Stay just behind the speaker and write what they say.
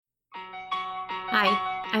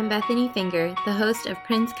Hi, I'm Bethany Finger, the host of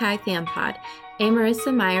Prince Kai Fan Pod, a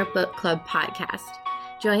Marissa Meyer Book Club podcast.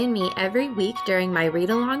 Join me every week during my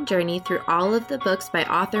read-along journey through all of the books by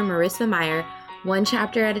author Marissa Meyer, one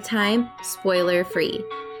chapter at a time, spoiler-free.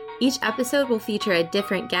 Each episode will feature a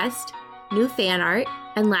different guest, new fan art,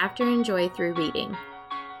 and laughter and joy through reading.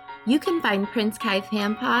 You can find Prince Kai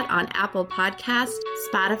Fan Pod on Apple Podcasts,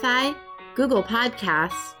 Spotify, Google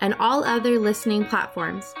Podcasts, and all other listening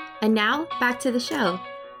platforms. And now, back to the show.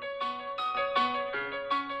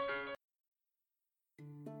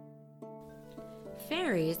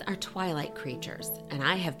 Fairies are twilight creatures, and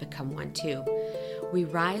I have become one too. We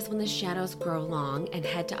rise when the shadows grow long and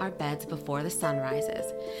head to our beds before the sun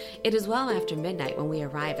rises. It is well after midnight when we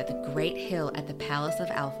arrive at the great hill at the Palace of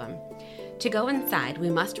Elfham. To go inside, we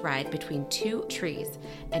must ride between two trees,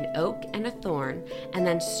 an oak and a thorn, and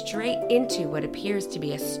then straight into what appears to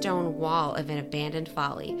be a stone wall of an abandoned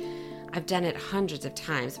folly. I've done it hundreds of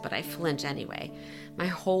times, but I flinch anyway. My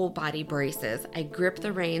whole body braces. I grip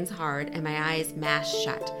the reins hard, and my eyes mash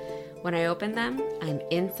shut. When I open them, I'm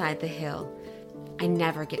inside the hill. I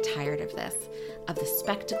never get tired of this, of the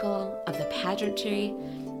spectacle, of the pageantry.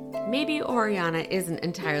 Maybe Oriana isn't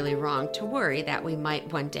entirely wrong to worry that we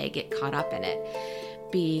might one day get caught up in it,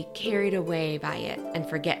 be carried away by it, and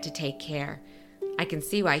forget to take care. I can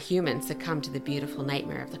see why humans succumb to the beautiful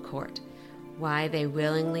nightmare of the court, why they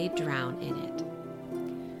willingly drown in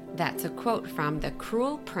it. That's a quote from The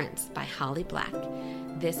Cruel Prince by Holly Black.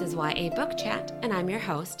 This is YA Book Chat, and I'm your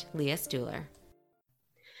host, Leah Stuhler.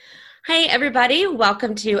 Hi, everybody.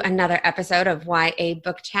 Welcome to another episode of YA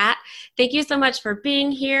Book Chat. Thank you so much for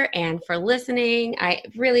being here and for listening. I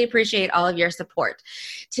really appreciate all of your support.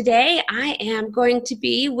 Today, I am going to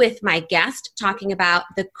be with my guest talking about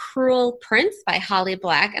The Cruel Prince by Holly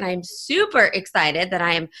Black, and I'm super excited that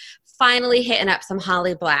I am finally hitting up some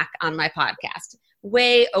Holly Black on my podcast.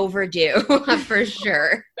 Way overdue, for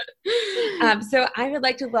sure. So I would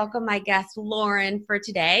like to welcome my guest, Lauren, for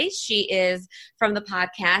today. She is from the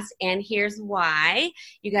podcast, and here's why.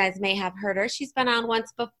 You guys may have heard her. She's been on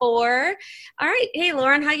once before. All right. Hey,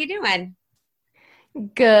 Lauren, how you doing?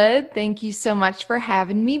 Good. Thank you so much for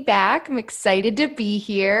having me back. I'm excited to be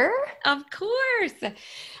here. Of course.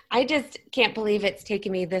 I just can't believe it's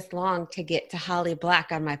taken me this long to get to Holly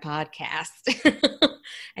Black on my podcast.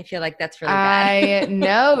 I feel like that's really bad. I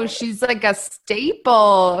know. She's like a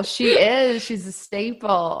staple. She is. She's a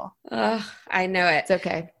staple. Oh, I know it. It's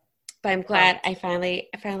okay. But I'm glad I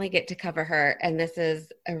finally get to cover her. And this is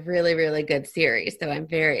a really, really good series. So I'm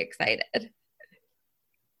very excited.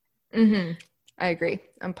 Mm-hmm. I agree.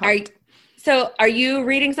 I'm pumped. Are you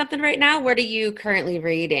reading something right now? What are you currently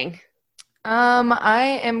reading?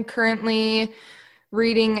 I am currently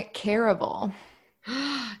reading Caraval.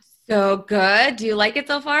 So good. Do you like it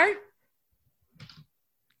so far?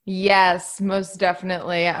 Yes, most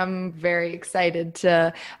definitely. I'm very excited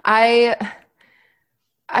to.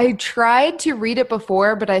 I tried to read it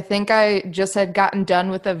before, but I think I just had gotten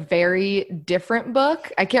done with a very different book.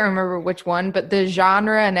 I can't remember which one, but the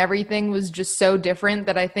genre and everything was just so different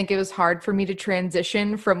that I think it was hard for me to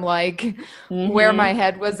transition from where my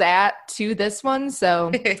head was at to this one.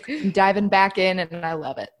 So I'm diving back in and I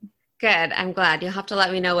love it. Good. I'm glad. You'll have to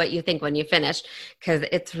let me know what you think when you finish, because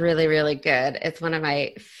it's really, really good. It's one of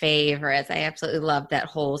my favorites. I absolutely love that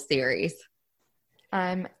whole series.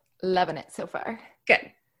 I'm loving it so far.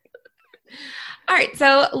 Good. All right,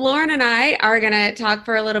 so Lauren and I are going to talk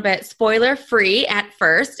for a little bit spoiler free at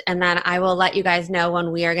first, and then I will let you guys know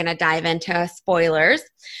when we are going to dive into spoilers.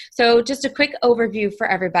 So just a quick overview for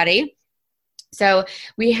everybody. So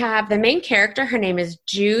we have the main character. Her name is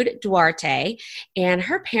Jude Duarte, and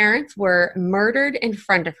her parents were murdered in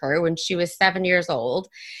front of her when she was 7 years old.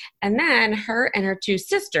 And then her and her two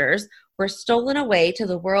sisters were stolen away to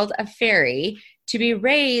the world of fairy to be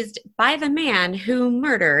raised by the man who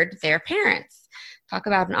murdered their parents. Talk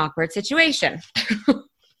about an awkward situation.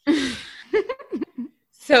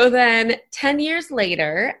 So then 10 years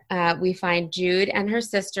later, we find Jude and her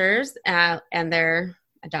sisters and their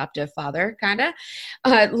adoptive father,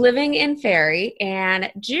 living in fairy.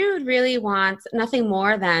 And Jude really wants nothing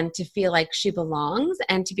more than to feel like she belongs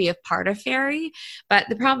and to be a part of fairy. But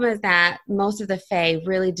the problem is that most of the fae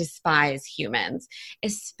really despise humans,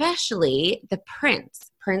 especially the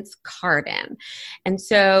prince, Prince Cardan. And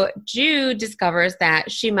so Jude discovers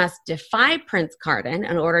that she must defy Prince Cardan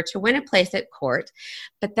in order to win a place at court,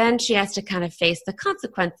 but then she has to kind of face the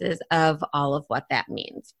consequences of all of what that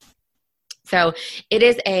means. So it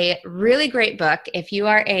is a really great book. If you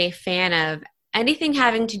are a fan of anything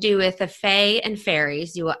having to do with the fae and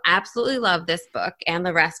fairies, you will absolutely love this book and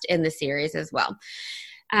the rest in the series as well.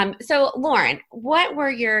 So Lauren, what were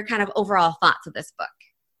your kind of overall thoughts of this book?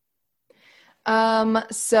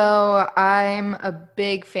 So I'm a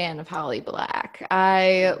big fan of Holly Black.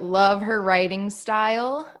 I love her writing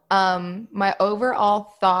style. My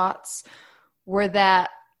overall thoughts were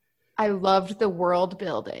that I loved the world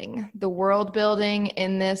building. The world building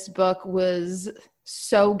in this book was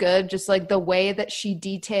so good. Just like the way that she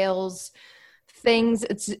details things,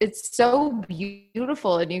 it's so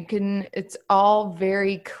beautiful, and it's all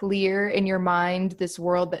very clear in your mind, this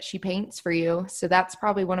world that she paints for you. So that's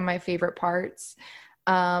probably one of my favorite parts.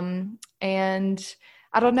 And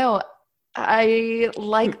I don't know, I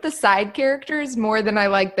like the side characters more than I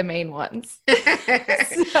like the main ones.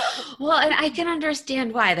 So, Well, and I can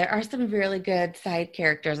understand why. There are some really good side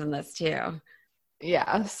characters in this too.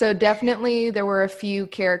 yeah, so definitely there were a few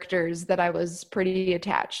characters that I was pretty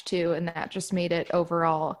attached to, and that just made it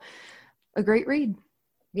overall a great read.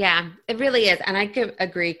 Yeah, it really is. And I could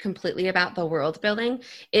agree completely about the world building.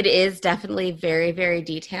 It is definitely very, very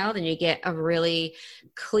detailed, and you get a really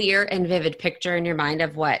clear and vivid picture in your mind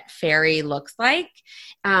of what fairy looks like.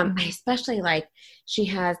 I especially like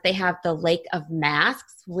they have the Lake of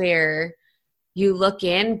Masks where you look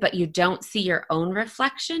in, but you don't see your own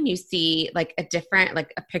reflection. You see like a different,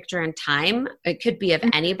 like a picture in time. It could be of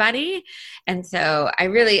anybody. And so I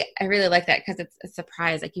really like that because it's a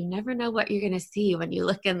surprise. Like you never know what you're going to see when you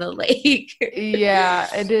look in the lake. Yeah,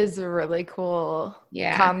 it is a really cool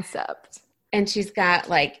concept. And she's got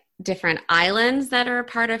like different islands that are a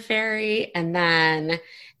part of fairy. And then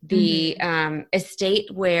the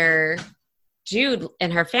estate where Jude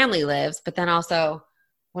and her family lives, but then also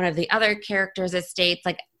one of the other characters' estates,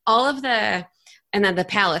 like all of the, and then the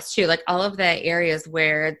palace too, like all of the areas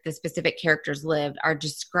where the specific characters lived are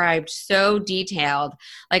described so detailed.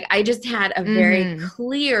 Like I just had a very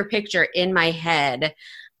clear picture in my head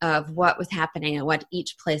of what was happening and what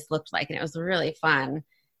each place looked like. And it was really fun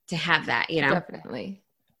to have that, you know? Definitely.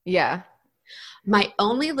 Yeah. My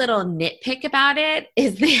only little nitpick about it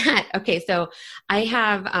is that, okay, so I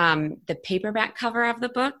have the paperback cover of the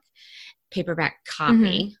book, paperback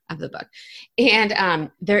copy of the book. And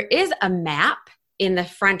there is a map in the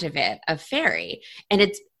front of it of fairy, and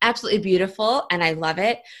it's absolutely beautiful and I love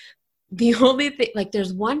it. The only thing, like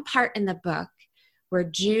there's one part in the book where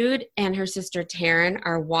Jude and her sister Taryn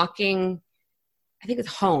are walking, I think it's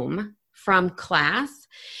home from class,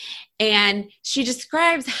 and she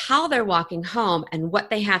describes how they're walking home and what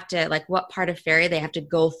they have to, like what part of fairy they have to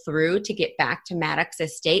go through to get back to Maddox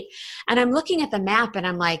Estate. And I'm looking at the map and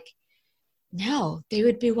I'm like, no, they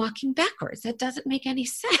would be walking backwards. That doesn't make any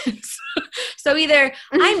sense. So either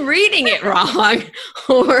I'm reading it wrong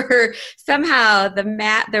or somehow the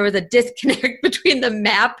map, there was a disconnect between the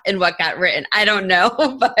map and what got written. I don't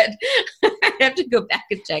know, but I have to go back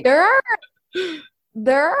and check.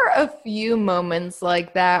 There are a few moments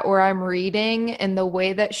like that where I'm reading and the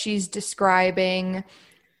way that she's describing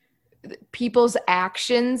people's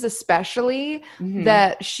actions, especially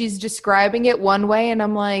that she's describing it one way. And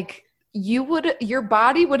I'm like, your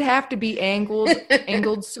body would have to be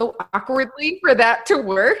angled so awkwardly for that to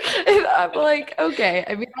work. And I'm like, okay,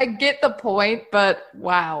 I mean, I get the point, but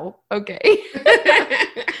wow. Okay.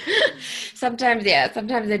 Sometimes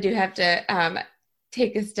I do have to,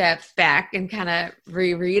 take a step back and kind of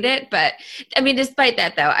reread it. But I mean, despite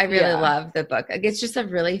that though, I really love the book. Like, it's just a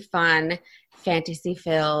really fun fantasy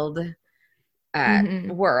filled,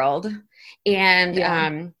 world.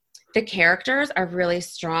 And, the characters are really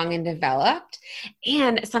strong and developed.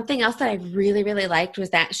 And something else that I really, really liked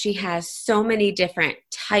was that she has so many different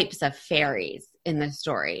types of fairies in the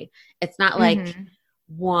story. It's not like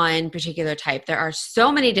one particular type. There are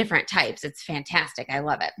so many different types. It's fantastic. I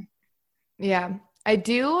love it. Yeah. I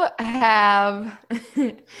do have,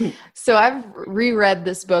 so I've reread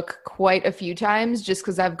this book quite a few times just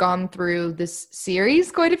because I've gone through this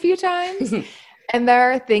series quite a few times. And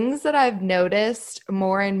there are things that I've noticed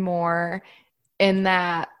more and more in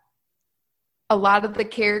that a lot of the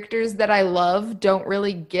characters that I love don't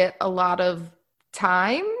really get a lot of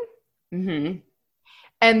time. And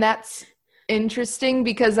that's interesting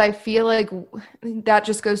because I feel like that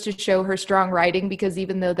just goes to show her strong writing, because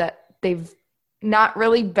even though that they've not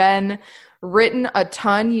really been written a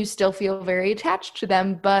ton, you still feel very attached to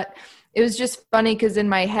them. But it was just funny because in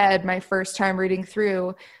my head, my first time reading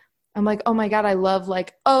through, I'm like, oh my God, I love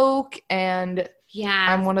like Oak, and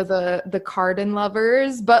I'm one of the Carden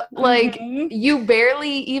lovers, but like you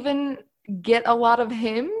barely even get a lot of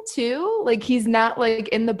him too. Like he's not like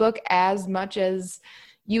in the book as much as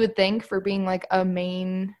you would think for being like a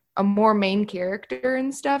more main character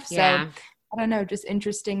and stuff. So I don't know, just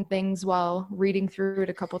interesting things while reading through it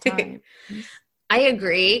a couple times. I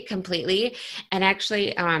agree completely. And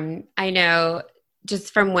actually, I know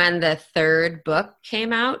just from when the third book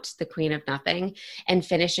came out, The Queen of Nothing, and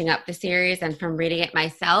finishing up the series and from reading it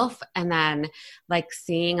myself and then like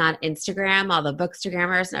seeing on Instagram, all the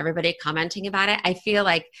bookstagrammers and everybody commenting about it, I feel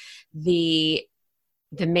like the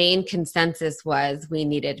main consensus was we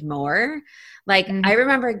needed more. Like I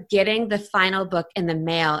remember getting the final book in the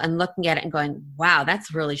mail and looking at it and going, wow,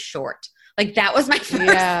 that's really short. Like that was my first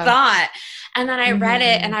thought. And then I read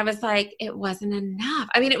it and I was like, it wasn't enough.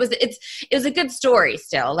 I mean, it was a good story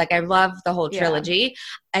still. Like I love the whole trilogy.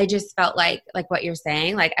 I just felt like what you're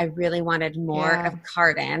saying, like I really wanted more of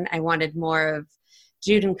Cardan. I wanted more of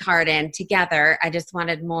Jude and Cardan together. I just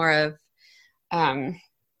wanted more of,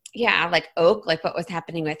 like Oak, like what was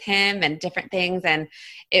happening with him and different things. And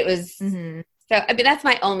it was, so, I mean, that's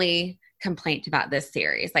my only complaint about this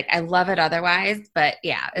series. Like I love it otherwise, but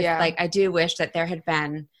like I do wish that there had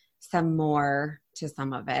been some more to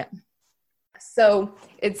some of it. So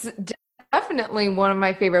it's definitely one of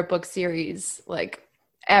my favorite book series, like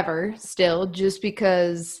ever still, just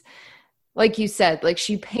because like you said, like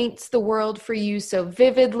she paints the world for you so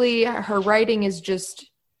vividly. Her writing is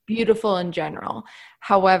just beautiful in general.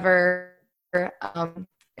 However, it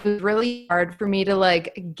was really hard for me to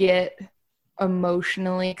like get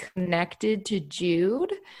emotionally connected to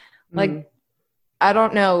Jude. Like, I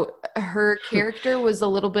don't know, her character was a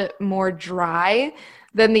little bit more dry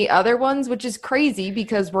than the other ones, which is crazy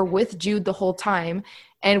because we're with Jude the whole time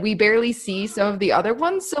and we barely see some of the other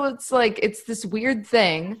ones. So it's like, it's this weird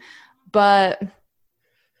thing, but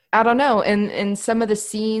I don't know. In some of the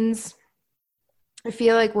scenes, I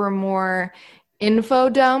feel like we're more info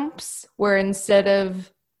dumps where instead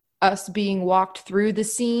of us being walked through the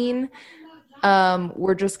scene,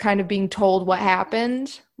 we're just kind of being told what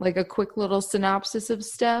happened, like a quick little synopsis of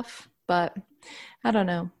stuff, but I don't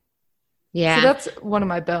know. Yeah. So that's one of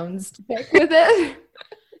my bones to pick with it.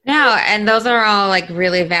 No, and those are all like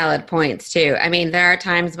really valid points too. I mean, there are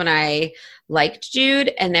times when I liked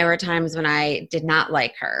Jude and there were times when I did not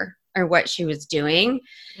like her or what she was doing.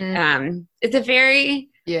 It's a very...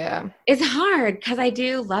 it's hard because I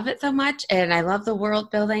do love it so much and I love the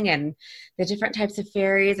world building and the different types of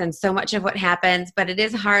fairies and so much of what happens, but it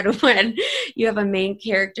is hard when you have a main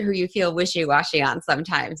character who you feel wishy-washy on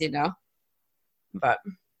sometimes, you know, but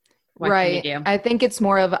what can you do? I think it's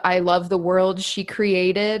more of I love the world she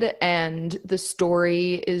created and the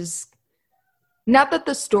story is not that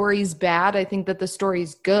the story's bad. I think that the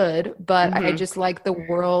story's good, but I just like the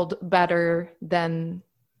world better than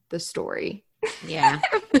the story. Yeah.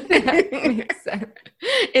 That makes sense.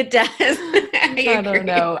 It does. I don't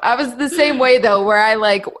know. I was the same way though, where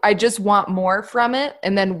I just want more from it.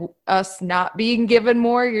 And then us not being given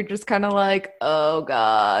more, you're just kind of like, oh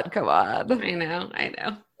God, come on. I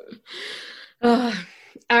know.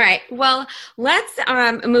 All right. Well, let's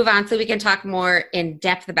move on so we can talk more in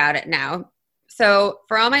depth about it now. So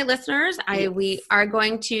for all my listeners, we are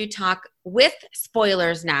going to talk with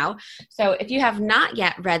spoilers now. So if you have not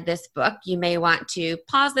yet read this book, you may want to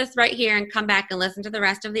pause this right here and come back and listen to the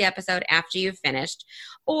rest of the episode after you've finished.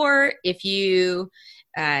 Or if you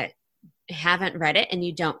haven't read it and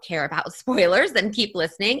you don't care about spoilers, then keep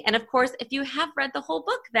listening. And of course, if you have read the whole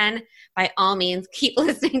book, then by all means, keep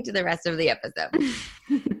listening to the rest of the episode.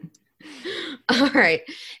 All right.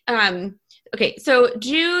 Okay, so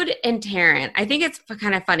Jude and Taryn, I think it's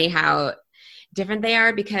kind of funny how different they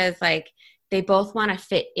are because, like, they both want to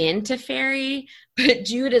fit into fairy, but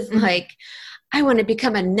Jude is like, I want to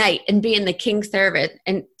become a knight and be in the king's service,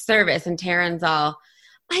 and Taryn's all,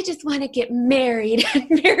 I just want to get married and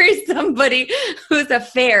marry somebody who's a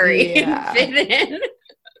fairy and fit in.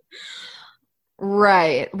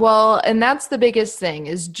 Right. Well, and that's the biggest thing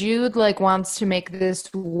is Jude like wants to make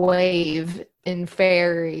this wave in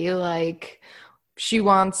fairy, like she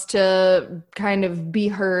wants to kind of be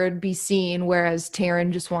heard, be seen, whereas Taryn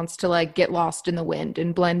just wants to like get lost in the wind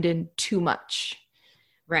and blend in too much.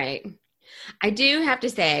 Right. I do have to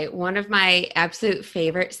say one of my absolute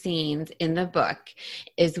favorite scenes in the book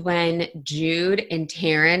is when Jude and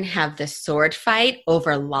Taryn have the sword fight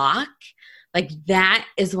over Locke. Like that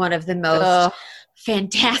is one of the most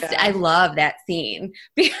fantastic. I love that scene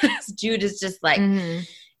because Jude is just like,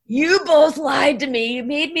 you both lied to me. You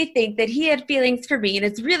made me think that he had feelings for me and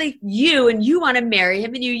it's really you and you want to marry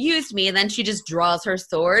him and you used me. And then she just draws her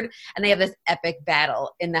sword and they have this epic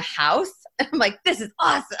battle in the house. I'm like, this is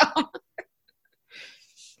awesome.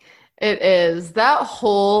 It is. That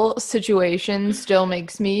whole situation still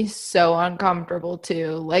makes me so uncomfortable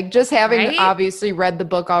too. Like just having Right? obviously read the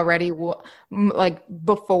book already, like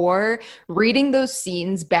before, reading those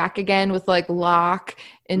scenes back again with like Locke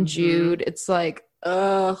and Jude, it's like,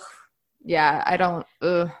 ugh. Yeah, I don't,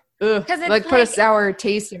 ugh. Because it's Like put a like, sour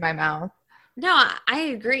taste in my mouth. no, I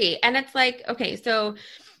agree. And it's like, okay, so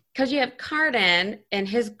because you have Cardan and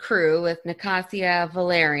his crew with Nicasia,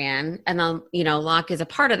 Valerian, and then, Locke is a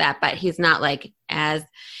part of that, but he's not like as,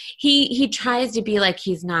 he tries to be like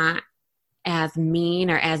he's not as mean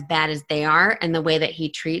or as bad as they are in the way that he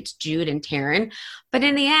treats Jude and Taryn. But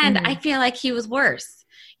in the end, I feel like he was worse.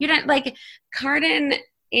 You don't like Cardan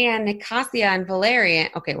and Nicasia and Valerian.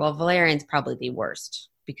 Okay, well, Valerian's probably the worst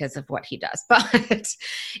because of what he does. But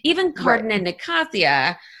even Cardan and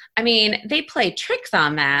Nicasia, I mean, they play tricks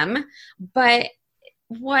on them, but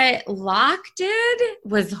what Locke did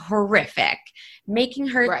was horrific, making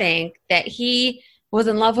her think that he was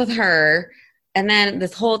in love with her. And then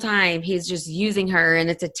this whole time he's just using her, and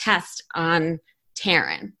it's a test on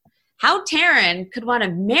Taryn. How Taryn could want to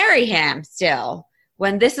marry him still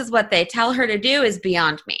when this is what they tell her to do is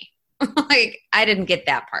beyond me. Like, I didn't get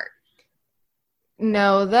that part.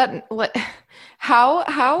 No,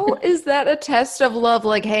 how is that a test of love?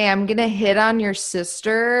 Like, hey, I'm gonna hit on your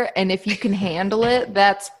sister, and if you can handle it,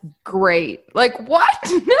 that's great. Like, what?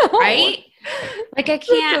 No, right? Like, I can't.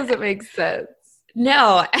 That doesn't make sense.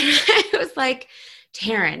 No, it was like,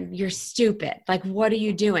 Taryn, you're stupid. Like, what are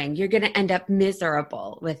you doing? You're gonna end up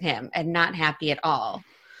miserable with him and not happy at all.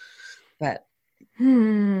 But,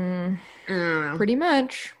 pretty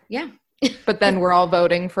much, yeah. But then we're all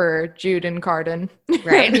voting for Jude and Cardan,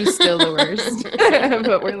 right? Who's still the worst.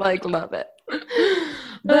 But we're like, love it.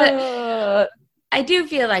 But I do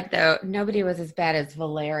feel like, though, nobody was as bad as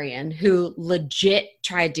Valerian, who legit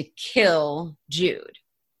tried to kill Jude.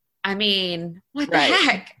 I mean, what the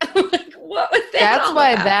heck? Like, what was that? That's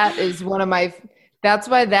why about? That is one of my. That's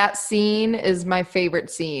why that scene is my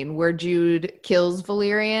favorite scene, where Jude kills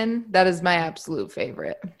Valerian. That is my absolute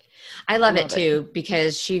favorite. I love it too,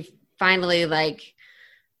 because she finally, like,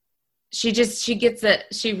 she gets it.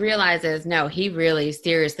 She realizes, no, he really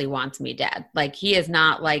seriously wants me dead. Like, he is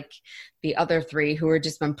not like the other three who have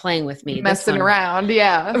just been playing with me. Messing around.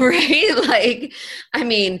 Yeah. Right. Like, I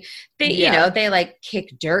mean, they, they like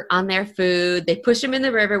kick dirt on their food. They push them in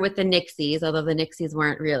the river with the Nixies, although the Nixies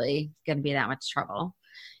weren't really going to be that much trouble,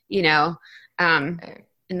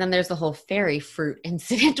 and then there's the whole fairy fruit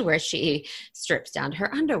incident where she strips down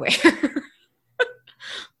her underwear.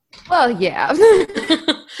 Well, yeah.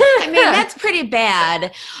 I mean, that's pretty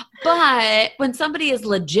bad. But when somebody is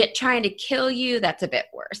legit trying to kill you, that's a bit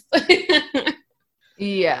worse.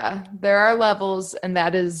 Yeah, there are levels, and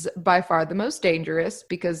that is by far the most dangerous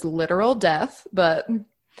because literal death. But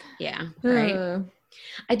yeah, right.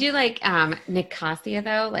 I do like Nicasia,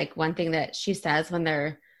 though. Like, one thing that she says when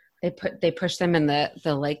they push them in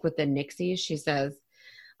the lake with the Nixies, she says,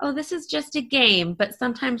 "Oh, this is just a game, but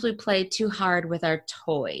sometimes we play too hard with our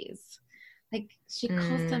toys." Like, she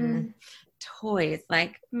calls them toys.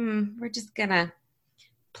 Like, we're just gonna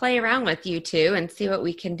play around with you two and see what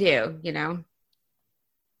we can do,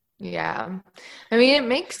 Yeah. I mean, it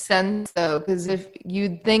makes sense, though, because if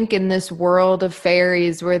you'd think in this world of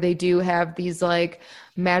fairies where they do have these, like,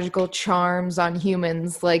 magical charms on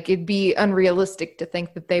humans, like, it'd be unrealistic to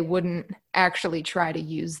think that they wouldn't actually try to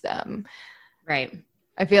use them. Right.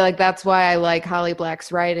 I feel like that's why I like Holly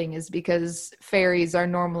Black's writing, is because fairies are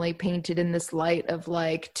normally painted in this light of,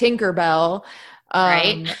 like, Tinkerbell,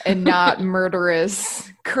 right? And not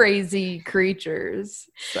murderous, crazy creatures.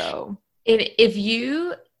 So if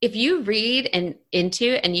you read and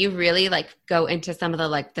you really, like, go into some of the,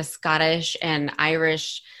 like, the Scottish and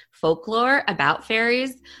Irish folklore about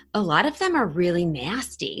fairies, a lot of them are really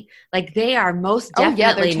nasty. Like, they are most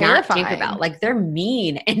definitely not Tinkerbell. Like, they're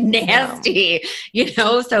mean and nasty,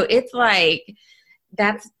 So it's like,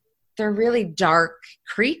 they're really dark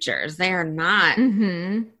creatures. They are not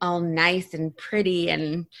all nice and pretty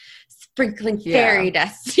and sprinkling fairy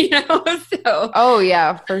dust, So, oh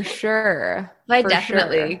yeah, for sure. I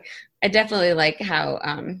definitely like how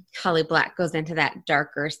Holly Black goes into that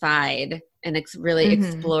darker side and really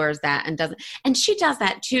explores that, and she does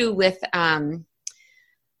that too with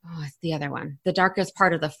it's the other one, The Darkest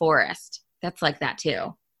Part of the Forest. That's like that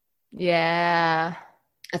too. Yeah,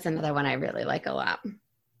 that's another one I really like a lot.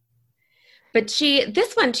 But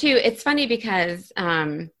this one too, it's funny because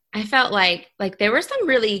I felt like there were some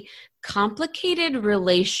really complicated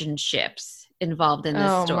relationships involved in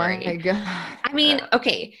this story. Oh my God. I mean,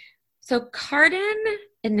 okay, so Cardan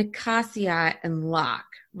and Nicasia and Locke,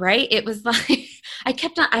 right? It was like, I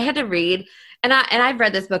kept on, I had to read, and I've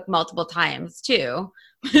read this book multiple times too.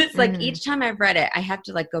 It's like each time I've read it, I have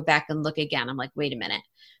to like go back and look again. I'm like, wait a minute,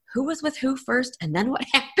 who was with who first, and then what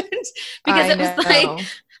happened? Because it was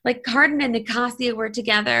like Cardan and Nicasia were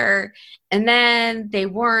together, and then they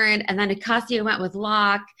weren't, and then Nicasia went with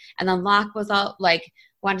Locke, and then Locke was all like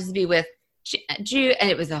wanted to be with Jude, and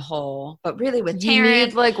it was a whole, but really with Terrence. You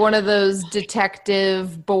need like one of those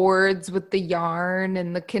detective boards with the yarn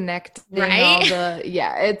and the connecting, right?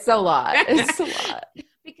 It's a lot. It's a lot.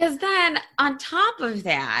 Because then on top of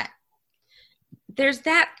that, there's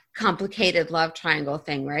that complicated love triangle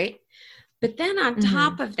thing, right? But then on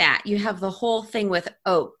top of that, you have the whole thing with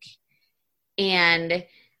Oak and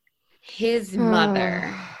his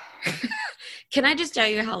mother. Can I just tell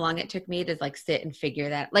you how long it took me to like sit and figure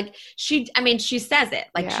that? Like she says it,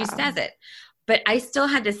 she says it, but I still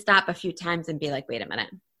had to stop a few times and be like, wait a minute,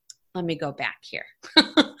 let me go back here.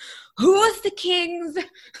 Who was the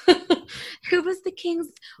king's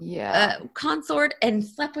consort and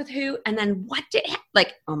slept with who? And then what did,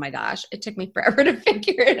 like, oh my gosh, it took me forever to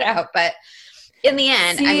figure it out. But in the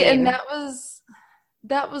end, and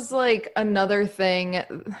that was like another thing,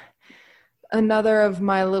 another of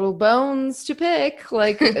my little bones to pick.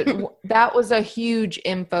 Like that was a huge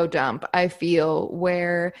info dump, I feel,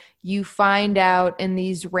 where you find out in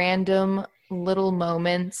these random little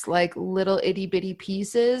moments, like little itty bitty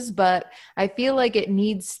pieces, but I feel like it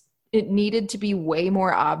needed to be way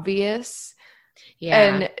more obvious. Yeah.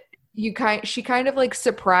 And she kind of like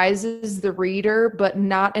surprises the reader, but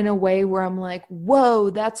not in a way where I'm like, whoa,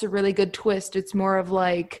 that's a really good twist. It's more of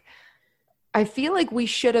like, I feel like we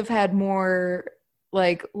should have had more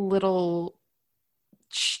like little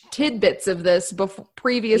tidbits of this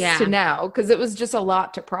previous to now, because it was just a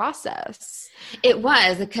lot to process. It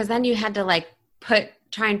was, because then you had to like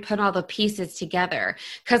try and put all the pieces together,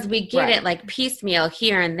 because we get it like piecemeal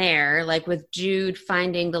here and there, like with Jude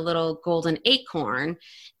finding the little golden acorn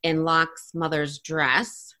in Locke's mother's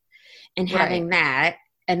dress and having that,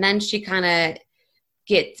 and then she kind of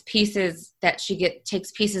gets pieces that she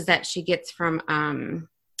gets from I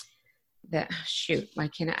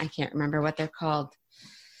can't remember what they're called.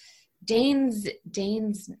 Dane's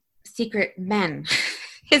secret men,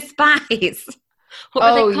 his spies.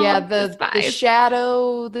 The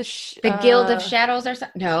shadow, the Guild of Shadows or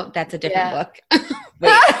something. No, that's a different book.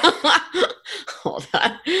 Wait, hold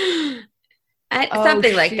on.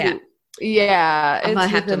 Something like that. Yeah, I'm gonna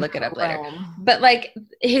have to look it up later. But like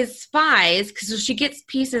his spies, because she gets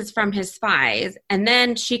pieces from his spies, and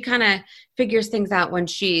then she kind of figures things out when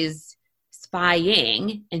she's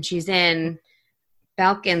spying, and she's in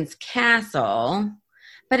Falcon's castle.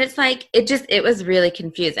 But it's like it was really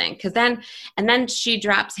confusing, because then she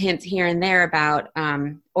drops hints here and there about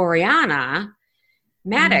Oriana,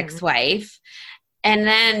 Maddox's wife. And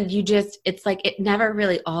then it's like it never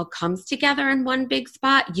really all comes together in one big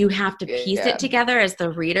spot. You have to piece it together as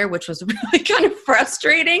the reader, which was really kind of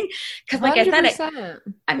frustrating. Because like 100%. I said,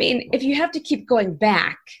 if you have to keep going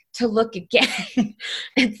back to look again,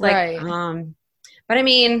 it's like, but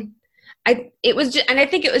it was just, and I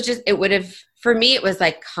think it was just, it would have, for me, it was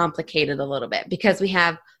like complicated a little bit, because we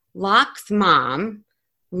have Locke's mom,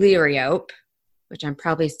 Liriope, which I'm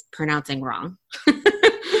probably pronouncing wrong.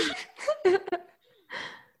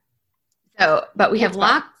 But we have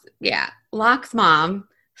Locke's mom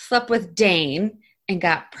slept with Dane and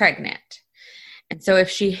got pregnant. And so if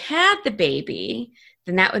she had the baby,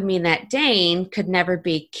 then that would mean that Dane could never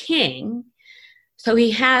be king. So he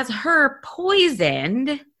has her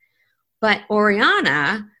poisoned, but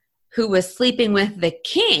Oriana, who was sleeping with the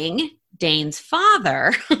king, Dane's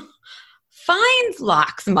father, finds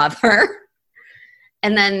Locke's mother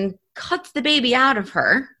and then cuts the baby out of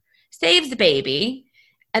her, saves the baby,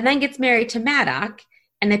 and then gets married to Maddox,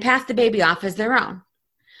 and they pass the baby off as their own.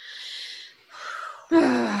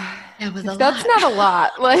 That was That's not a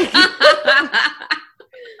lot. Like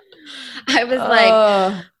I was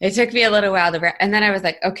like, it took me a little while to, and then I was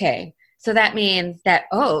like, okay, so that means that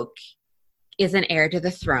Oak is an heir to the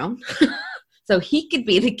throne, so he could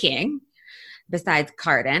be the king besides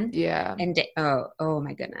Cardan. Yeah. And oh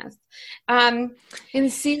my goodness. And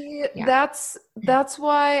see, that's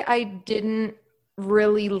why I didn't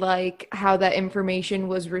really like how that information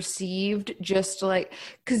was received, just like,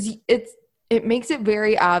 because it makes it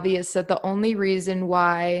very obvious that the only reason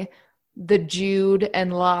why the Jude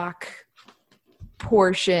and Locke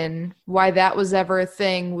portion, why that was ever a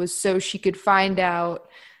thing, was so she could find out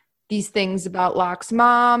these things about Locke's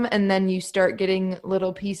mom, and then you start getting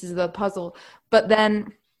little pieces of the puzzle. But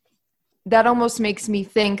then that almost makes me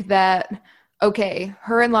think that, okay,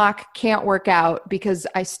 her and Locke can't work out, because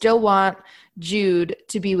I still want Jude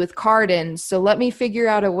to be with Cardan. So let me figure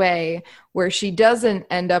out a way where she doesn't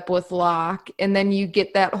end up with Locke. And then you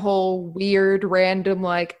get that whole weird, random,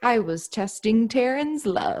 like, I was testing Taryn's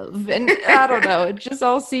love. And I don't know. It just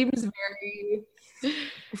all seems very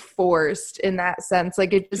forced in that sense.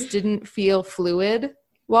 Like, it just didn't feel fluid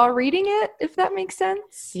while reading it, if that makes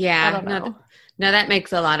sense. Yeah. I don't know. No, that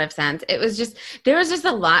makes a lot of sense. There was just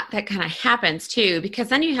a lot that kind of happens too, because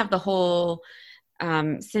then you have the whole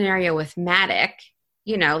scenario with Maddox,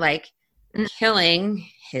 like killing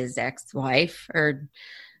his ex-wife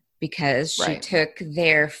because she took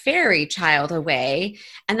their fairy child away.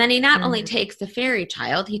 And then he not only takes the fairy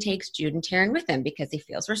child, he takes Jude and Taryn with him because he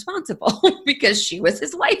feels responsible because she was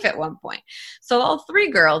his wife at one point. So all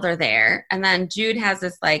three girls are there. And then Jude has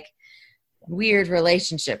this like weird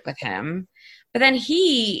relationship with him. But then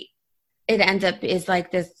it ends up is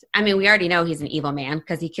like this. I mean, we already know he's an evil man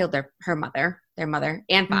because he killed their mother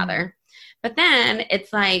and father. But then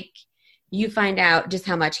it's like you find out just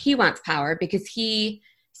how much he wants power because he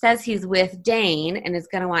says he's with Dane and is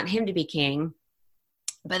going to want him to be king.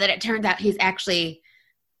 But then it turns out he's actually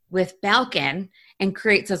with Balkan and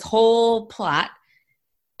creates this whole plot.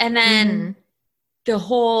 And then the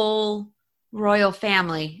whole royal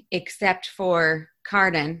family, except for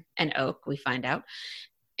Cardan and Oak, we find out,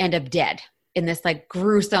 end up dead in this like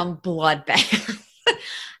gruesome bloodbath.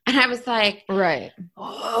 And I was like, right.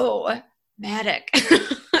 Oh, Maddox.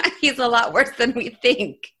 He's a lot worse than we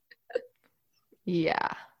think. Yeah.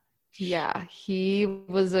 Yeah. He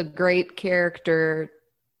was a great character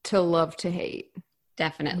to love to hate.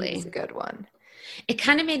 Definitely. He's a good one. It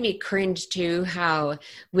kind of made me cringe too, how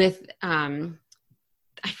with,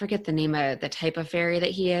 I forget the name of the type of fairy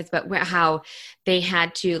that he is, but how they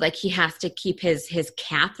had to, like, he has to keep his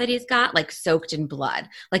cap that he's got, like, soaked in blood.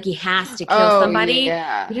 Like, he has to kill somebody.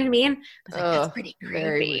 Yeah. You know what I mean? I was like, that's pretty creepy.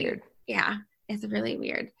 Very weird. Yeah, it's really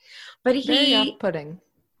weird. But very off-putting.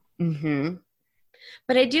 Mm-hmm.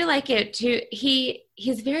 But I do like it, too.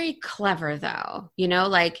 He's very clever, though.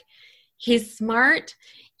 Like, he's smart.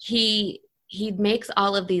 He makes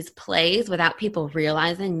all of these plays without people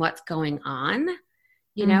realizing what's going on.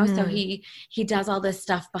 So he does all this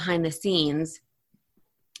stuff behind the scenes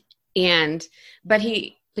but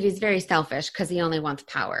he's very selfish because he only wants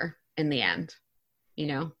power in the end,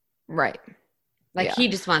 Right. Like he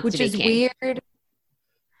just wants to be king.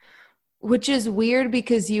 Which is weird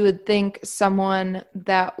because you would think someone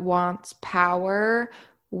that wants power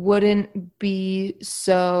wouldn't be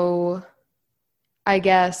so, I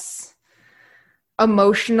guess,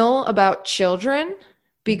 emotional about children.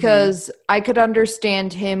 Because I could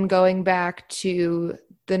understand him going back to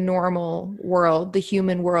the normal world, the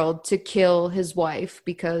human world, to kill his wife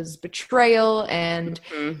because betrayal and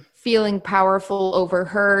feeling powerful over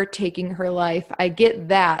her, taking her life. I get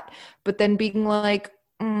that. But then being like,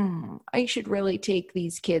 I should really take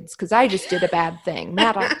these kids because I just did a bad thing.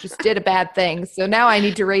 Maddox just did a bad thing. So now I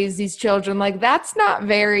need to raise these children. Like, that's not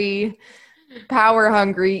very power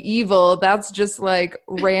hungry evil. That's just like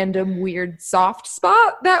random weird soft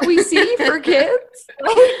spot that we see for kids.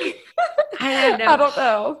 Like, I don't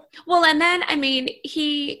know. Well, and then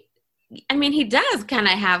he does kind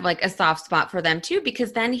of have like a soft spot for them too,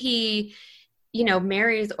 because then he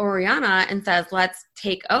marries Oriana and says, let's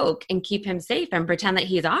take Oak and keep him safe and pretend that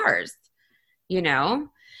he's ours,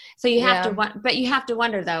 so you have to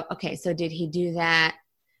wonder though, okay, so did he do that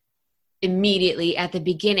immediately at the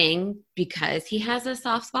beginning because he has a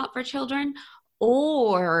soft spot for children,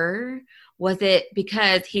 or was it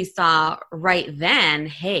because he saw right then,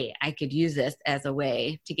 hey, I could use this as a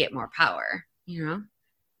way to get more power? You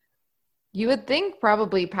would think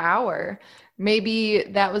probably power. Maybe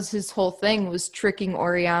that was his whole thing, was tricking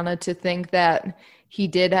Oriana to think that he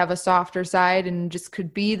did have a softer side and just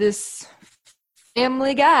could be this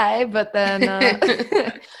family guy, but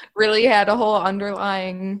then really had a whole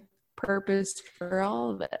underlying purpose for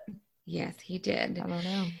all of it. Yes, he did. I don't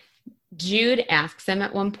know. Jude asks him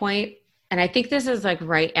at one point, and I think this is like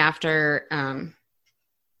right after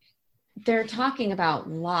they're talking about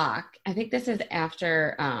Locke. I think this is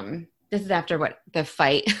after what the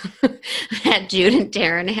fight that Jude and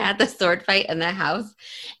Taryn had, the sword fight in the house,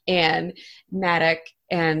 and Maddox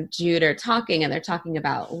and Jude are talking, and they're talking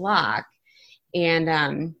about Locke,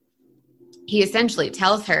 and he essentially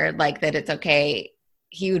tells her like that it's okay.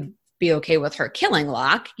 He would be okay with her killing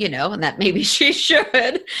Locke, and that maybe she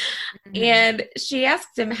should. And she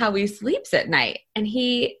asks him how he sleeps at night. And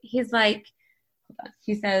he's like,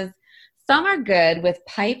 he says, some are good with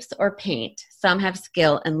pipes or paint. Some have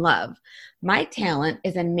skill and love. My talent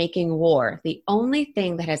is in making war. The only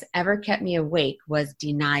thing that has ever kept me awake was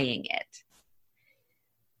denying it.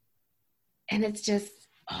 And it's just,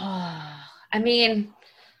 I mean,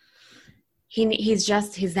 he's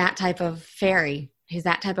that type of fairy. He's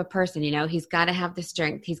that type of person, you know. He's got to have the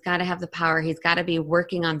strength. He's got to have the power. He's got to be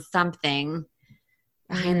working on something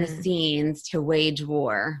behind the scenes to wage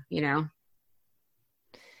war, you know.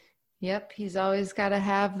 Yep, he's always got to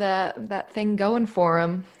have that thing going for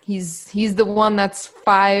him. He's the one that's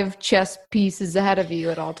 5 chess pieces ahead of you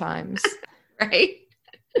at all times. Right?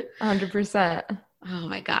 100%. Oh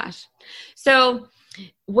my gosh. So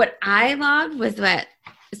what I loved was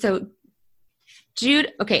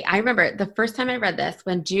Jude, okay, I remember the first time I read this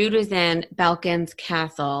when Jude was in Belkin's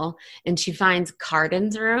castle and she finds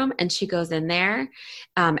Cardan's room and she goes in there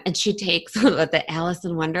and she takes the Alice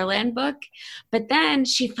in Wonderland book, but then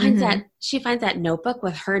she finds that notebook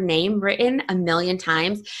with her name written a million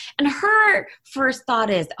times, and her first thought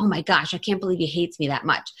is, oh my gosh, I can't believe he hates me that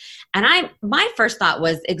much. And my first thought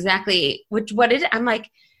was exactly what is it? I'm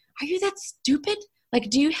like, are you that stupid? Like,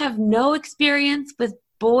 do you have no experience with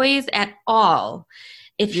boys at all?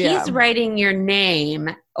 If he's writing your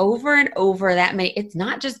name over and over that many, it's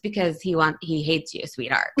not just because he hates you,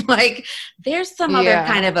 sweetheart. Like, there's some other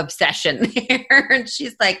kind of obsession there. And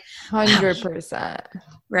she's like, 100%.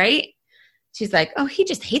 Right? She's like, oh, he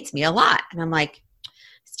just hates me a lot. And I'm like,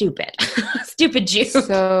 stupid. Stupid Jude.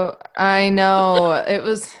 So I know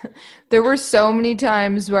there were so many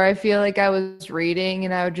times where I feel like I was reading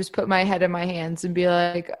and I would just put my head in my hands and be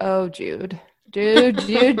like, oh, Jude. Jude.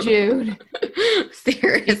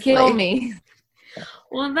 Seriously. Kill me.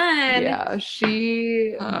 Well, then. Yeah,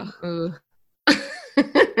 she. I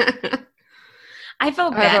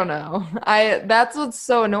felt bad. I don't know. That's what's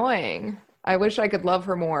so annoying. I wish I could love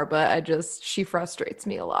her more, but she frustrates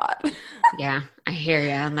me a lot. Yeah, I hear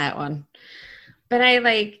you on that one. But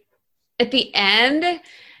I at the end,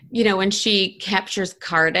 you know, when she captures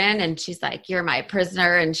Cardan and she's like, you're my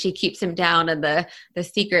prisoner, and she keeps him down in the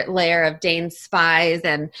secret lair of Dane's spies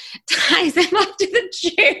and ties him up to the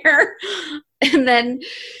chair. And then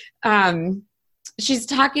she's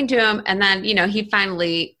talking to him, and then, you know, he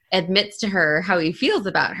finally admits to her how he feels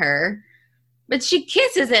about her. But she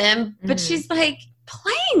kisses him, but she's like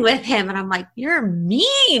playing with him. And I'm like, you're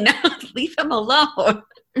mean. Leave him alone.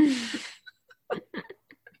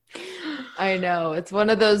 I know. It's one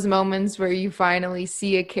of those moments where you finally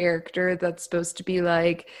see a character that's supposed to be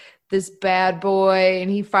like this bad boy, and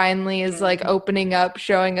he finally is like opening up,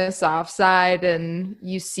 showing a soft side, and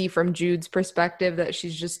you see from Jude's perspective that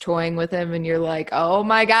she's just toying with him, and you're like, oh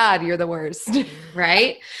my God, you're the worst.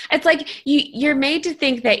 Right? It's like you're made to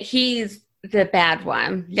think that he's the bad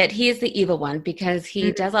one, that he is the evil one because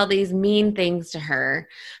he does all these mean things to her.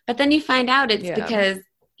 But then you find out it's because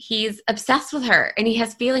he's obsessed with her and he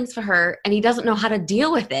has feelings for her and he doesn't know how to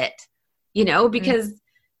deal with it, you know, because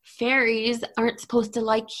fairies aren't supposed to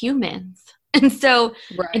like humans. And so,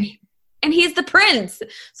 and he's the prince.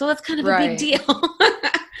 So that's kind of a big deal.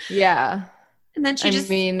 Yeah. And then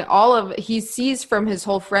he sees from his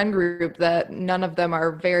whole friend group that none of them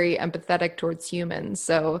are very empathetic towards humans.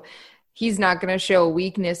 So he's not going to show a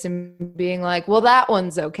weakness in being like, well, that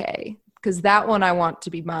one's okay, because that one I want to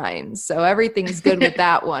be mine. So everything's good with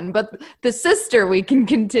that one. But the sister, we can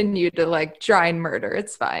continue to like try and murder.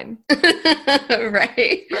 It's fine.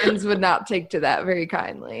 Right. Friends would not take to that very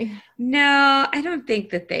kindly. No, I don't think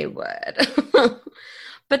that they would.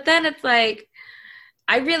 But then it's like,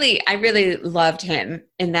 I really loved him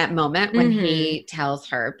in that moment when he tells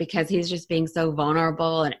her, because he's just being so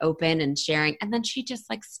vulnerable and open and sharing. And then she just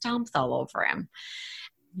like stomps all over him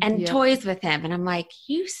and toys with him. And I'm like,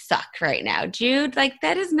 you suck right now, Jude. Like,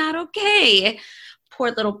 that is not okay.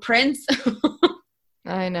 Poor little prince.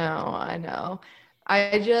 I know.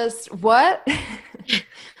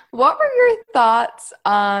 What were your thoughts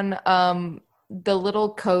on the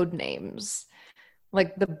little code names?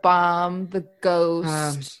 Like the bomb, the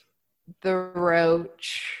ghost, the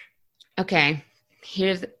roach. Okay.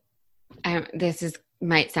 This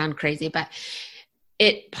might sound crazy, but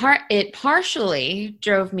it partially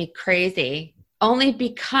drove me crazy only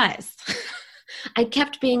because I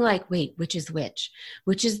kept being like, wait, which is which?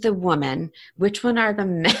 Which is the woman? Which one are the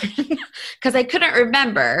men? Because I couldn't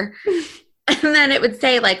remember. And then it would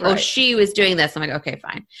say like, oh, she was doing this. I'm like, okay,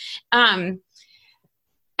 fine.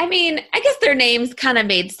 I mean, I guess their names kind of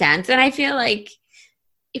made sense. And I feel like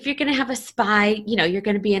if you're going to have a spy, you know, you're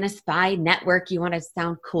going to be in a spy network, you want to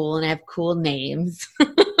sound cool and have cool names.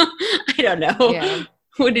 I don't know. Yeah.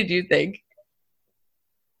 What did you think?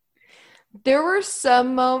 There were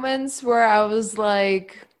some moments where I was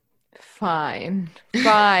like, fine,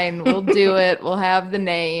 we'll do it. We'll have the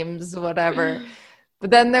names, whatever. But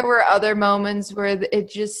then there were other moments where it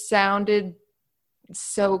just sounded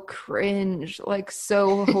so cringe, like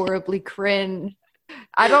so horribly cringe.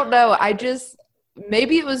 I don't know.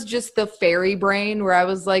 Maybe it was just the fairy brain where I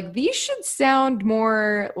was like, these should sound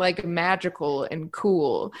more like magical and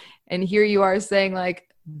cool. And here you are saying like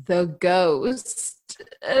the ghost.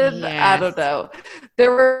 And I don't know.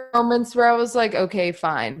 There were moments where I was like, okay,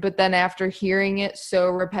 fine. But then after hearing it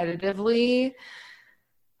so repetitively,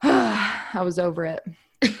 I was over it.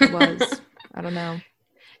 It was. I don't know.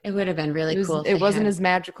 It would have been really cool. It wasn't as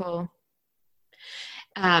magical.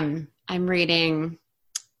 I'm reading,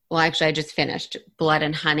 well, actually, I just finished Blood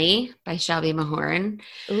and Honey by Shelby Mahorn.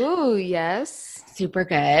 Ooh, yes. Super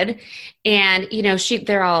good. And, you know,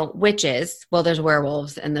 they're all witches. Well, there's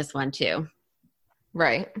werewolves in this one too.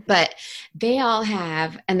 Right. But they all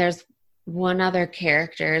have, and there's one other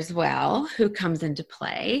character as well who comes into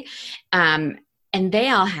play. And they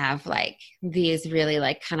all have like these really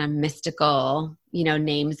like kind of mystical, you know,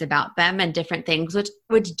 names about them and different things,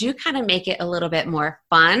 which do kind of make it a little bit more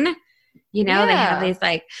fun. You know, They have these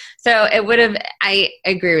like, so it would have, I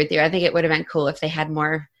agree with you. I think it would have been cool if they had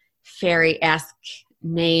more fairy-esque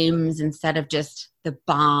names instead of just the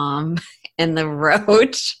bomb and the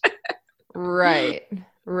roach. Right.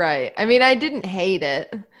 I mean, I didn't hate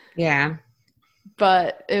it. Yeah.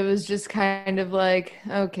 But it was just kind of like,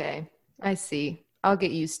 okay, I see. I'll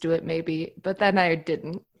get used to it maybe. But then I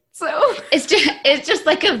didn't. So it's just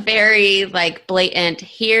like a very like blatant,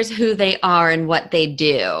 here's who they are and what they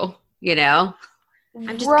do, you know?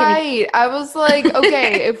 I was like,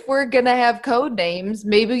 okay, if we're going to have code names,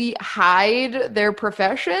 maybe hide their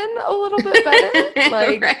profession a little bit better.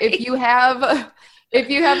 Like right. If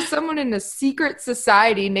you have someone in a secret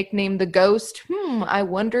society nicknamed the Ghost, I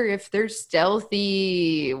wonder if they're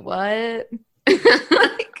stealthy. What?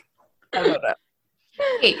 Like, I don't know.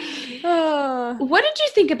 Hey, what did you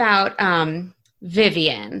think about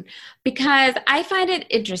Vivian? Because I find it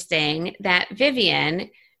interesting that Vivian,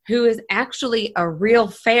 who is actually a real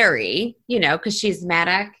fairy, you know, because she's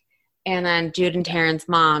Maddox and then Jude and Taryn's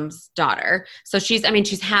mom's daughter. So she's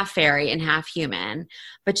half fairy and half human,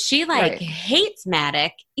 but she hates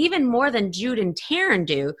Maddox even more than Jude and Taryn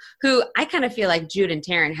do, who I kind of feel like Jude and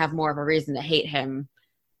Taryn have more of a reason to hate him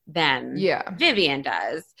than Vivian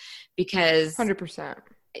does, because 100%,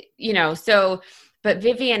 you know, but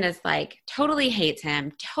Vivian is like totally hates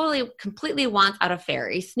him, completely wants out of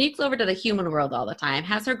fairy, sneaks over to the human world all the time,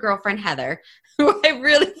 has her girlfriend Heather, who I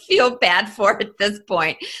really feel bad for at this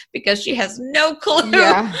point because she has no clue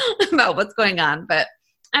about what's going on. But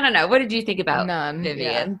I don't know. What did you think about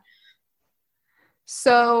Vivian? Yeah.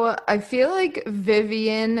 So I feel like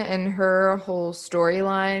Vivian and her whole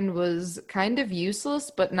storyline was kind of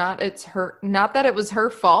useless, but not that it was her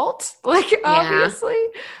fault. Like, obviously,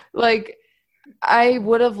 like, I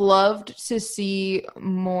would have loved to see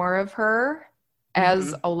more of her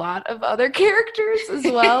as a lot of other characters as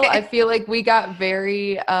well. I feel like we got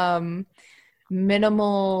very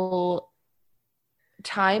minimal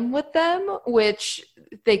time with them, which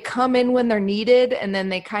they come in when they're needed and then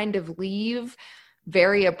they kind of leave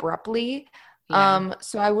very abruptly.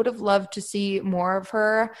 So I would have loved to see more of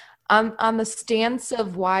her. On the stance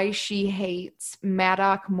of why she hates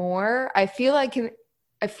Maddox more, I feel like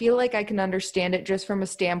I can understand it just from a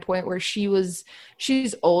standpoint where she's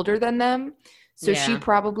older than them. So she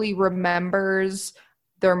probably remembers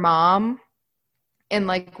their mom and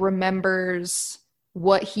like remembers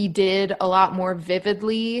what he did a lot more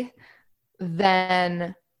vividly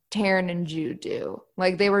than Taryn and Jude do.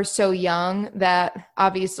 Like, they were so young that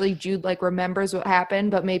obviously Jude like remembers what happened,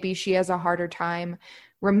 but maybe she has a harder time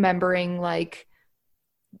remembering like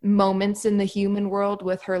moments in the human world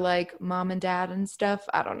with her like mom and dad and stuff.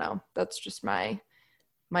 I don't know. That's just my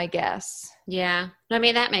guess. Yeah. I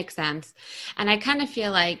mean, that makes sense. And I kind of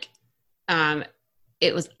feel like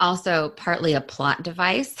it was also partly a plot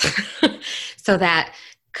device so that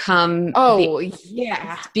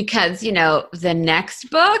because, you know, the next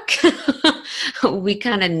book we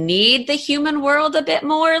kind of need the human world a bit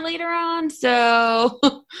more later on. So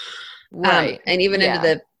and even into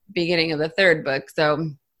the beginning of the third book.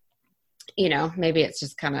 So, you know, maybe it's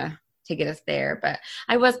just kind of to get us there, but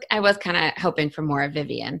I was kind of hoping for more of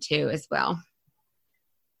Vivian too as well.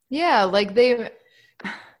 Yeah, like they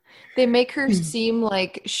make her seem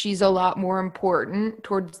like she's a lot more important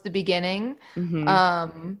towards the beginning.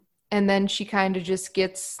 And then she kind of just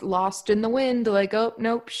gets lost in the wind, like, oh,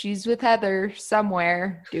 nope, she's with Heather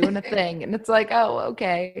somewhere doing a thing. And it's like, oh,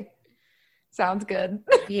 okay. Sounds good.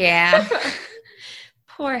 Yeah.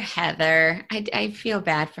 Poor Heather. I feel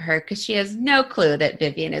bad for her because she has no clue that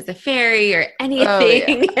Vivian is a fairy or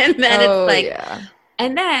anything. And then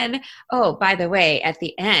and then, by the way, at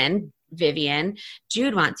the end, Vivian,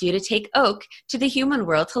 Jude wants you to take Oak to the human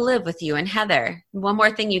world to live with you and Heather. One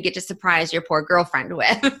more thing you get to surprise your poor girlfriend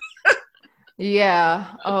with.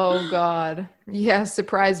 Yeah. Oh God. Yeah.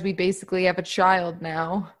 Surprise. We basically have a child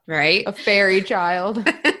now. Right? A fairy child.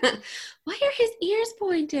 Why are his ears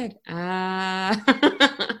pointed?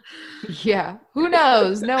 Yeah. Who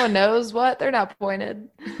knows? No one knows what. They're not pointed.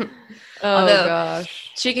 Oh Although,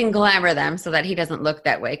 gosh. she can glamour them so that he doesn't look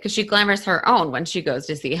that way, because she glamours her own when she goes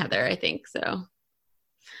to see Heather, I think. So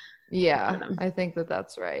yeah, I think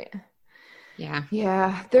that's right. Yeah.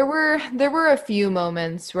 Yeah. There were a few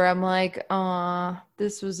moments where I'm like,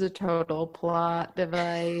 this was a total plot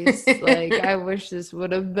device. Like, I wish this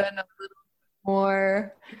would have been a little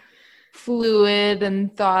more fluid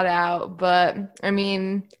and thought out. But I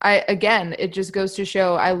mean, it just goes to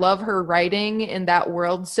show I love her writing in that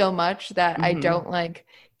world so much that I don't like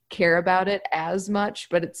care about it as much,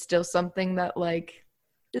 but it's still something that like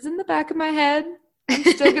is in the back of my head. I'm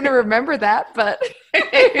still gonna remember that, but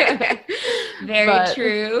very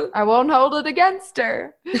true. I won't hold it against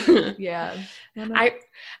her. Yeah. I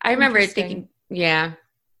remember thinking, I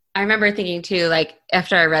remember thinking too, like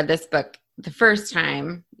after I read this book the first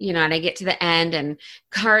time, and I get to the end and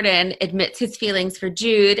Cardan admits his feelings for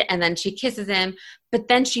Jude and then she kisses him, but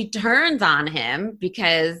then she turns on him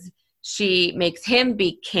because she makes him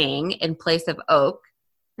be king in place of Oak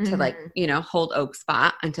to hold Oak's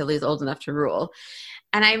spot until he's old enough to rule.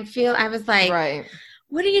 And I was like, right.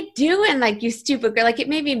 What are you doing? Like, you stupid girl. Like, it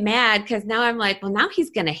made me mad because now I'm like, well, now he's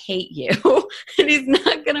going to hate you and he's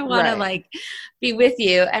not going to want to like be with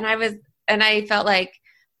you. And I felt like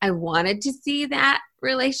I wanted to see that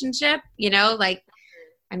relationship, So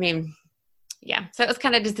it was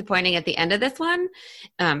kind of disappointing at the end of this one.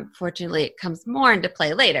 Fortunately, it comes more into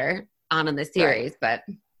play later on in the series, but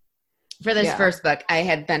for this first book, I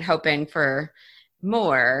had been hoping for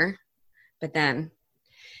more, but then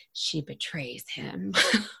she betrays him.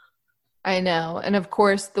 I know. And of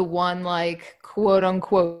course, the one like quote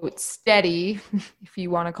unquote steady, if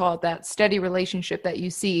you want to call it that, steady relationship that you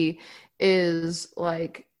see is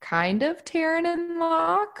like kind of Taryn and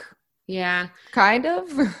Locke. Yeah. Kind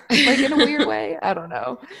of. Like in a weird way. I don't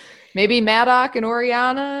know. Maybe Maddox and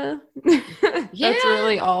Oriana. That's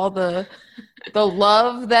really all the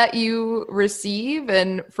love that you receive.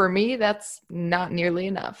 And for me, that's not nearly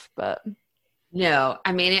enough. But no,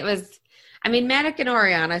 Maddox and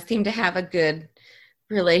Oriana seem to have a good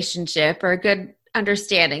relationship or a good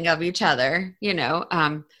understanding of each other,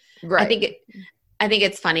 Right. I think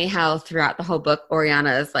it's funny how throughout the whole book,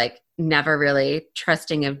 Oriana is like never really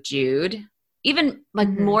trusting of Jude, even like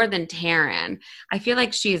more than Taryn. I feel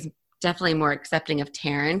like she's definitely more accepting of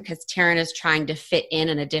Taryn because Taryn is trying to fit in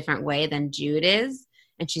a different way than Jude is,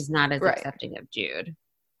 and she's not as accepting of Jude.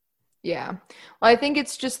 Yeah. Well, I think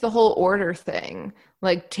it's just the whole order thing.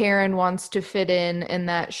 Like Taryn wants to fit in and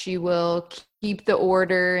that she will keep the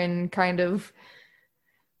order and kind of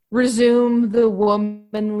resume the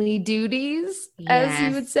womanly duties, as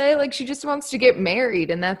you would say. Like she just wants to get married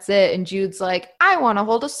and that's it. And Jude's like, I want to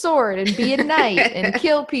hold a sword and be a knight and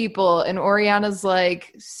kill people. And Oriana's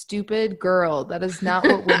like, stupid girl. That is not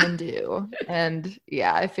what women do. And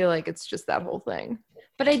yeah, I feel like it's just that whole thing.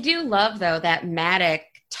 But I do love, though, that Maddox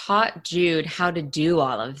taught Jude how to do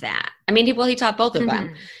all of that. He taught both of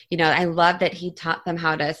them. I love that he taught them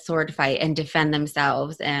how to sword fight and defend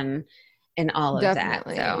themselves and all of that.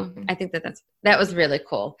 So I think that was really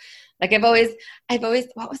cool. Like I've always,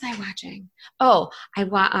 what was I watching? Oh,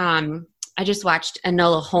 I just watched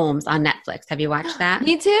Enola Holmes on Netflix. Have you watched that?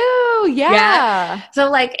 Me too. Yeah. So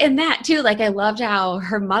like in that too, like I loved how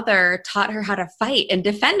her mother taught her how to fight and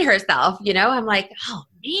defend herself. I'm like, oh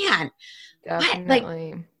man,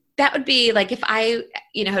 definitely. Like, that would be like if I,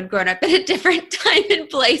 had grown up in a different time and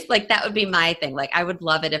place, like that would be my thing. Like I would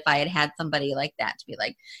love it if I had had somebody like that to be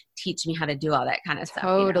like, teach me how to do all that kind of stuff.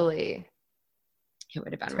 Totally. It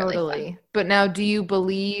would have been really fun. But now do you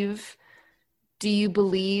believe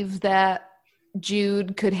that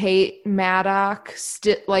Jude could hate Maddox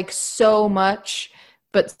like so much,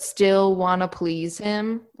 but still want to please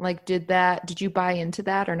him? Like, did you buy into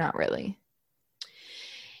that or not really?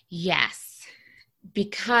 Yes.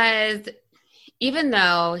 Because even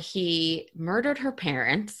though he murdered her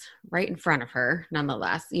parents right in front of her,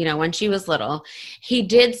 nonetheless, when she was little, he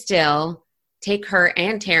did still take her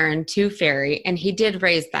and Taryn to Fairy, and he did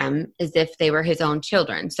raise them as if they were his own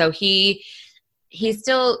children. So he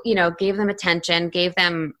still, gave them attention, gave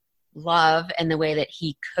them love in the way that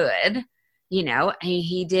he could,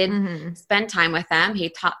 he did spend time with them. He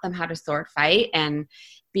taught them how to sword fight and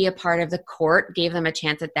be a part of the court, gave them a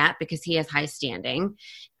chance at that because he has high standing.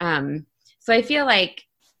 So I feel like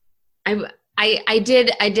I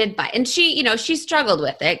did buy, and she, you know, she struggled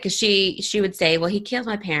with it because she would say, well, he killed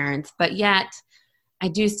my parents, but yet I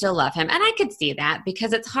do still love him. And I could see that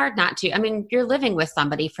because it's hard not to. I mean, you're living with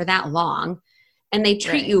somebody for that long and they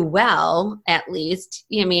treat you well, at least.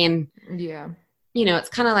 I mean, yeah, you know, it's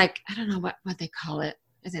kind of like, I don't know what they call it.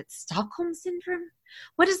 Is it Stockholm syndrome?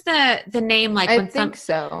 What is the name like? I think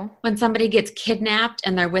so. When somebody gets kidnapped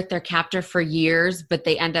and they're with their captor for years, but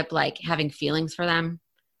they end up like having feelings for them,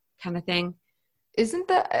 kind of thing. Isn't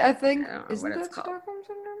that? I think isn't that Stockholm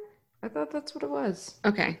syndrome? I thought that's what it was.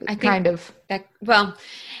 Okay, I think kind of that. Well,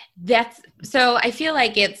 that's so. I feel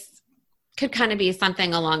like could kind of be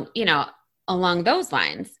something along, you know, along those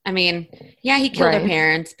lines. I mean, yeah, he killed her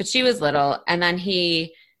parents, but she was little, and then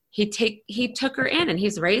he took her in and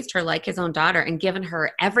he's raised her like his own daughter and given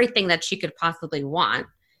her everything that she could possibly want,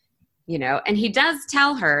 you know. And he does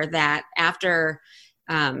tell her that after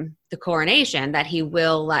the coronation that he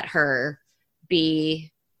will let her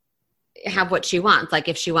have what she wants. Like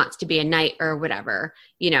if she wants to be a knight or whatever,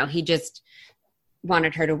 you know, he just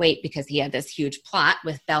wanted her to wait because he had this huge plot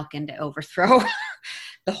with Belkin to overthrow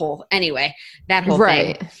that whole thing.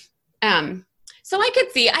 So I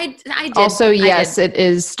could see, I did. Also, yes, it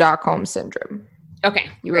is Stockholm syndrome. Okay.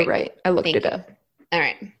 You were right. I looked it up. All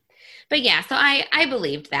right. But yeah, so I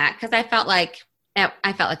believed that because I felt like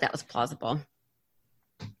that was plausible.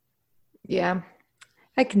 Yeah,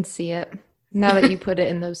 I can see it. Now that you put it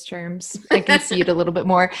in those terms, I can see it a little bit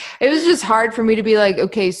more. It was just hard for me to be like,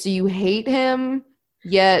 okay, so you hate him,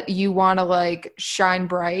 yet you want to like shine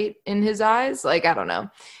bright in his eyes. Like, I don't know.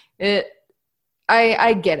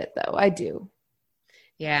 I get it though. I do.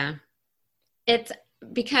 Yeah. It's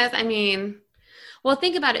because, I mean, well,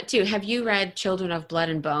 think about it too. Have you read Children of Blood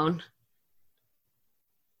and Bone?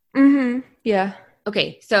 Mm-hmm. Yeah.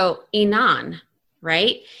 Okay. So Inan,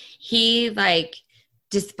 right? He like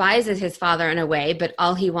despises his father in a way, but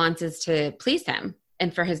all he wants is to please him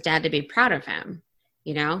and for his dad to be proud of him,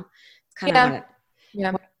 you know? It's kind of what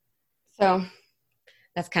yeah. So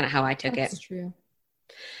that's kind of how I took it. That's true.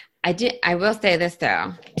 I will say this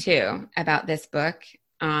though, too, about this book.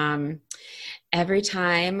 Every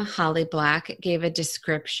time Holly Black gave a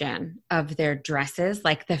description of their dresses,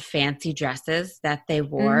 like the fancy dresses that they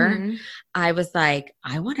wore, I was like,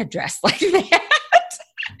 I want to dress like that.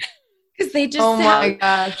 Because they just my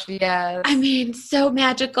gosh, yes. I mean, so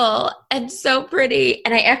magical and so pretty.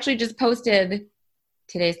 And I actually just posted,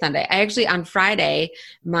 today's Sunday. I actually, on Friday,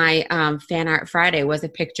 my Fan Art Friday was a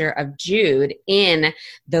picture of Jude in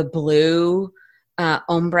the blue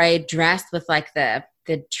ombre dress with like the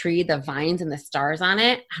tree, the vines and the stars on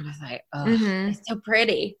it. I was like, oh, it's so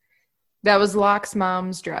pretty. That was Locke's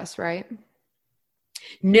mom's dress, right?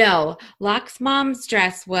 No, Locke's mom's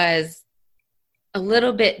dress was a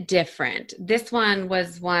little bit different. This one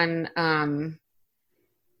was one I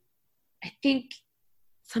think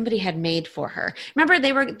somebody had made for her. Remember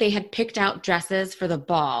they had picked out dresses for the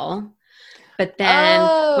ball, but then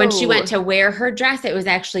when she went to wear her dress, it was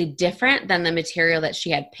actually different than the material that she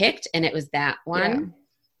had picked, and it was that one.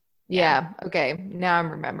 Yeah. Okay. Now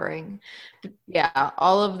I'm remembering. Yeah.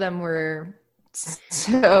 All of them were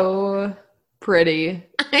so pretty.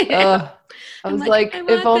 I was like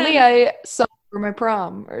if only I saw for my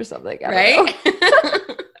prom or something. Right?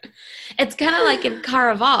 It's kind of like in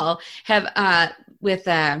Caraval with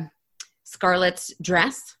Scarlett's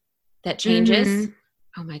dress that changes.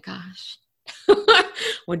 Oh my gosh.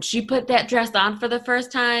 When she put that dress on for the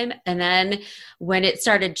first time, and then when it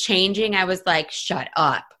started changing, I was like, shut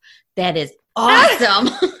up. That is awesome.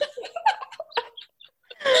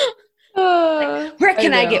 Where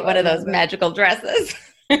can I get one of those magical dresses?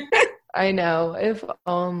 I know. If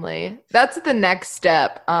only. That's the next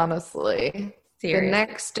step, honestly. Seriously. The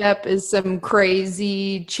next step is some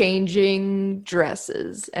crazy changing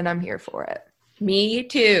dresses, and I'm here for it. Me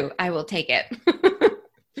too. I will take it.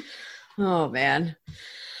 Oh, man.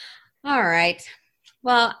 All right.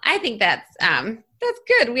 Well, I think that's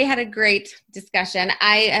good. We had a great discussion.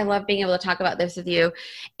 I love being able to talk about this with you.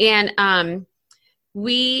 And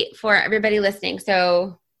for everybody listening,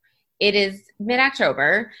 so it is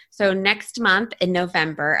mid-October. So next month in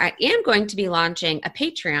November, I am going to be launching a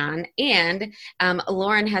Patreon, and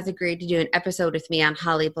Lauren has agreed to do an episode with me on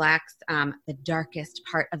Holly Black's The Darkest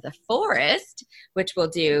Part of the Forest, which we'll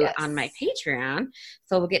do on my Patreon.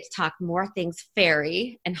 So we'll get to talk more things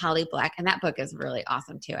fairy and Holly Black, and that book is really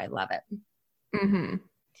awesome too. I love it.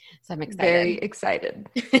 So I'm excited. Very excited.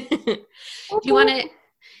 Do you want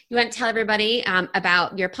to tell everybody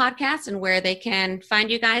about your podcast and where they can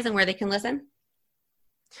find you guys and where they can listen?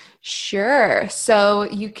 Sure. So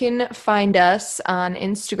you can find us on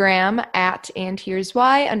Instagram at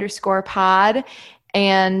andhere'swhy_pod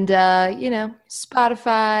and,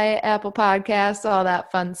 Spotify, Apple Podcasts, all that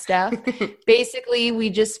fun stuff. Basically, we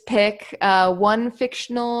just pick one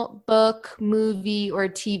fictional book, movie, or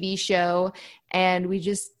TV show, and we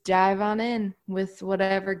just dive on in with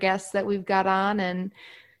whatever guests that we've got on. And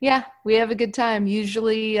yeah, we have a good time.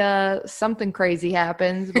 Usually something crazy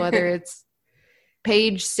happens, whether it's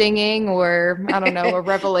Paige singing or I don't know, a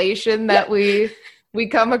revelation that we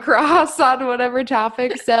come across on whatever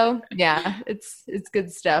topic. So yeah, it's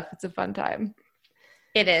good stuff. It's a fun time.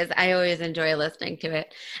 It is. I always enjoy listening to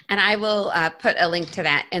it. And I will put a link to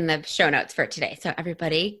that in the show notes for today. So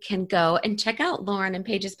everybody can go and check out Lauren and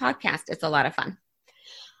Paige's podcast. It's a lot of fun.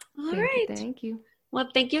 All right. Thank you. Well,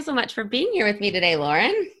 thank you so much for being here with me today,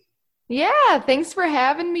 Lauren. Yeah, thanks for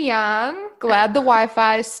having me on. Glad the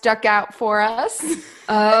Wi-Fi stuck out for us.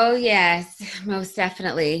 Oh, yes, most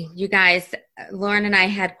definitely. You guys, Lauren and I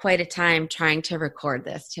had quite a time trying to record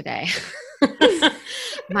this today.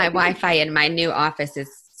 My Wi-Fi in my new office is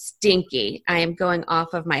stinky. I am going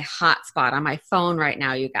off of my hotspot on my phone right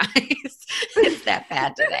now, you guys. It's that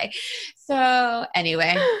bad today. So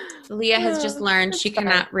anyway, Leah has just learned she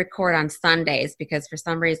cannot record on Sundays because for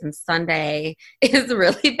some reason Sunday is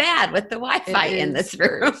really bad with the Wi-Fi in this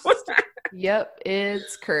room. Yep,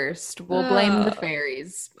 it's cursed. We'll blame the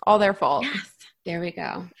fairies. All their fault. Yes, there we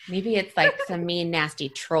go. Maybe it's like some mean, nasty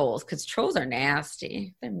trolls because trolls are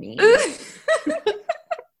nasty. They're mean.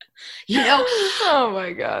 Oh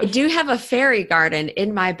my gosh. I do have a fairy garden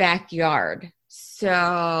in my backyard.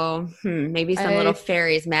 So maybe some little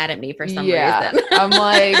fairy's mad at me for some reason. I'm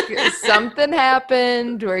like, something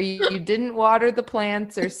happened where you didn't water the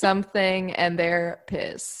plants or something and they're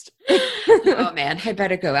pissed. Oh man, I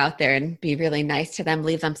better go out there and be really nice to them,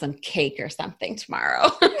 leave them some cake or something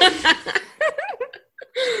tomorrow.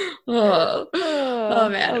 Oh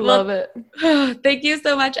man. I love it. Thank you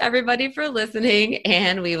so much everybody for listening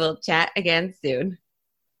and we will chat again soon.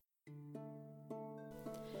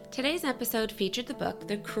 Today's episode featured the book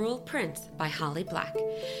The Cruel Prince by Holly Black.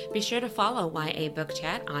 Be sure to follow YA Book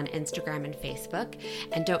Chat on Instagram and Facebook,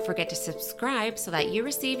 and don't forget to subscribe so that you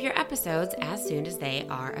receive your episodes as soon as they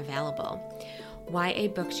are available. YA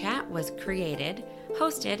Book Chat was created,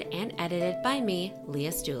 hosted, and edited by me,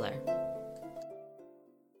 Leah Stuhler.